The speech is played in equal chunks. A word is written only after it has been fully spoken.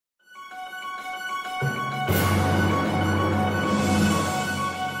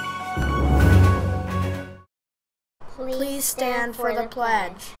Please stand for the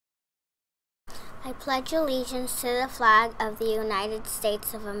pledge. I pledge allegiance to the flag of the United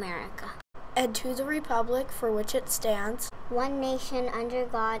States of America, and to the republic for which it stands, one nation under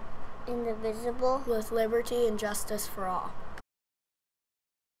God, indivisible, with liberty and justice for all.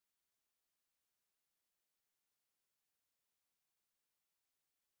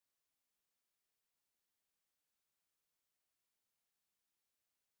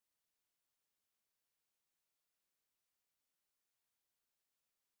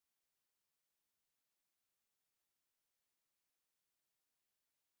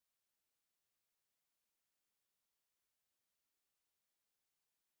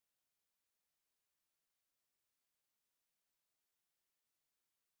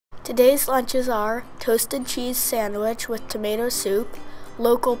 Today's lunches are toasted cheese sandwich with tomato soup,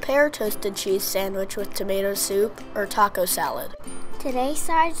 local pear toasted cheese sandwich with tomato soup, or taco salad. Today's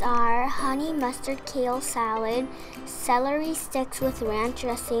sides are honey mustard kale salad, celery sticks with ranch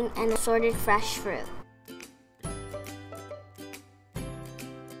dressing, and assorted fresh fruit.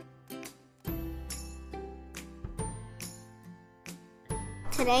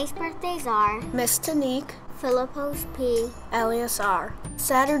 Today's birthdays are Miss Tanique, Philippos P, Elias R.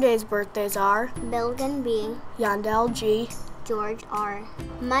 Saturday's birthdays are Bilgan B, Yandel G, George R.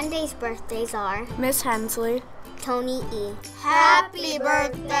 Monday's birthdays are Miss Hensley, Tony E. Happy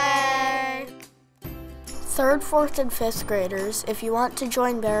birthday! 3rd, 4th, and 5th graders, if you want to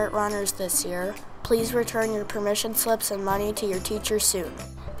join Barrett Runners this year, please return your permission slips and money to your teacher soon.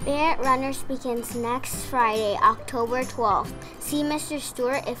 Barrett Runners begins next Friday, October 12th. See Mr.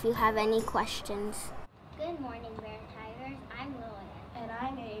 Stewart if you have any questions. Good morning, Barrett Tigers. I'm Lillian. And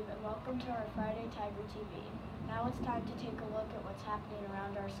I'm Abe, and welcome to our Friday Tiger TV. Now it's time to take a look at what's happening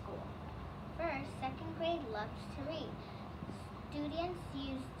around our school. First, 2nd grade loves to read. Students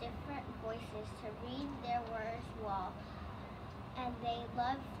use different voices to read their words well, and they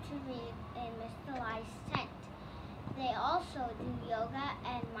love to read in Miss Delai's tent. They also do yoga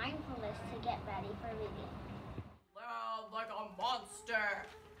and mindfulness to get ready for reading. Loud like a monster.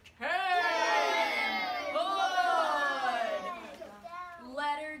 Hey! Good!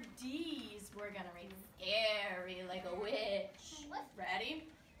 Letter D's. We're gonna read scary like a witch. Ready?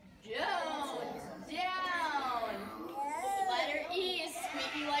 Down. Down. Letter E is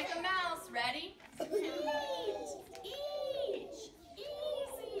squeaky like a mouse. Ready? Eat. Eat.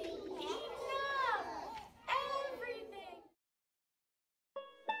 Easy. Enough. Everything.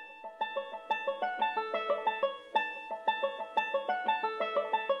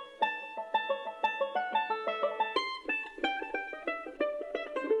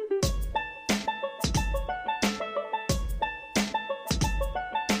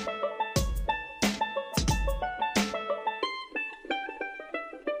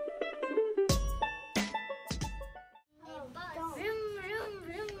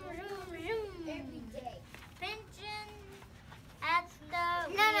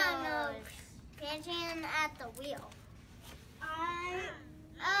 Pinching at the wheel.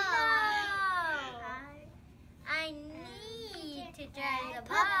 I need to drive the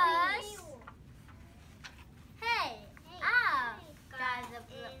bus. Hey, I'll drive the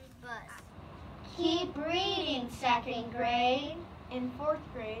bus. Keep reading, 2nd grade. In 4th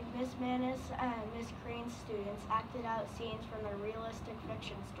grade, Miss Manis and Miss Crane's students acted out scenes from their realistic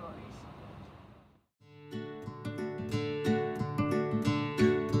fiction stories.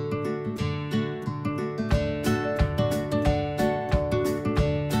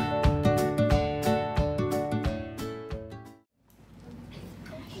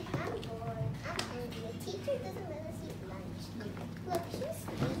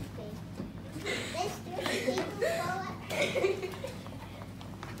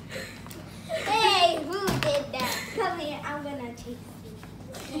 Hey, who did that? Come here, I'm gonna chase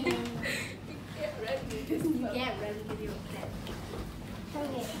you. Get ready to do it. Come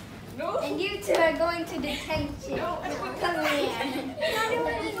here. No. And you two are going to detention. No. Come here.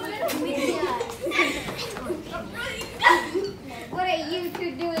 What are you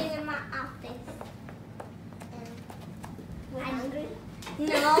two doing in my office? We're hungry?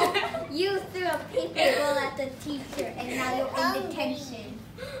 No, you threw a paper ball at the teacher and now you're in detention.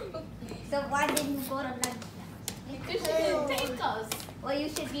 So why didn't you go to lunch? Because she didn't take us. Well, you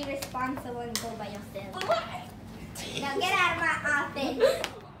should be responsible and go by yourself. Now get out of my office.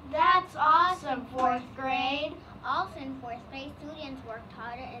 That's awesome, 4th grade. Also in 4th grade, students worked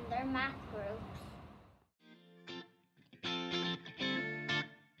harder in their math groups.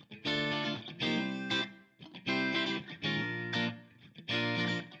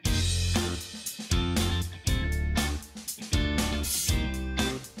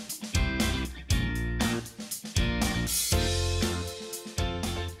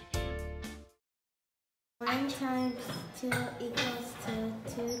 1 times 2 equals 2.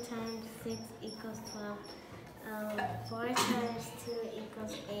 2 times 6 equals 12. 4 times 2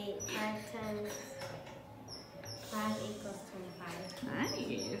 equals 8. 5 times 5 equals 25.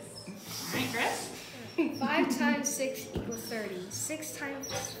 Nice. All right, Chris? 5 times 6 equals 30. 6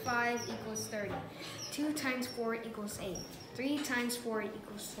 times 5 equals 30. 2 times 4 equals 8. 3 times 4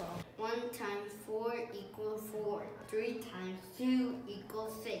 equals 12. 1 times 4 equals 4. 3 times 2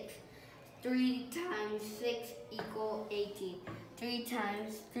 equals 6. 3 times 6 equals 18. 3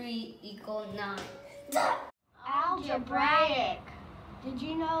 times 3 equals 9. Algebraic! Did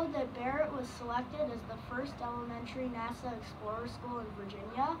you know that Barrett was selected as the first elementary NASA Explorer School in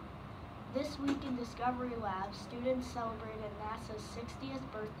Virginia? This week in Discovery Lab, students celebrated NASA's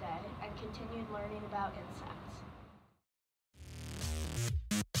 60th birthday and continued learning about insects.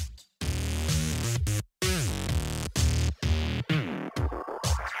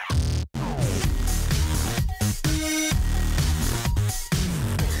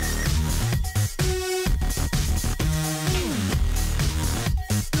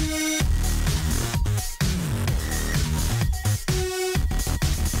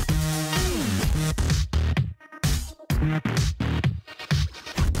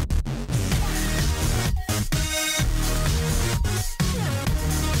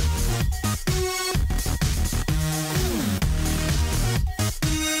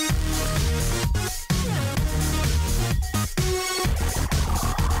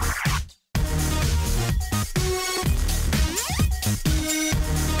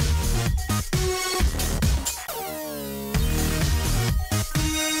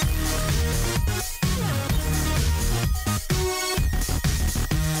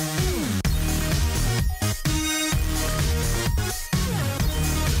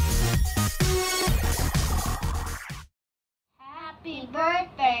 Happy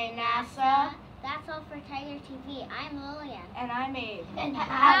birthday, NASA! That's all for Tiger TV. I'm Lillian. And I'm Abe. And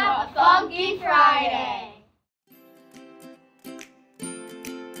have a funky Friday!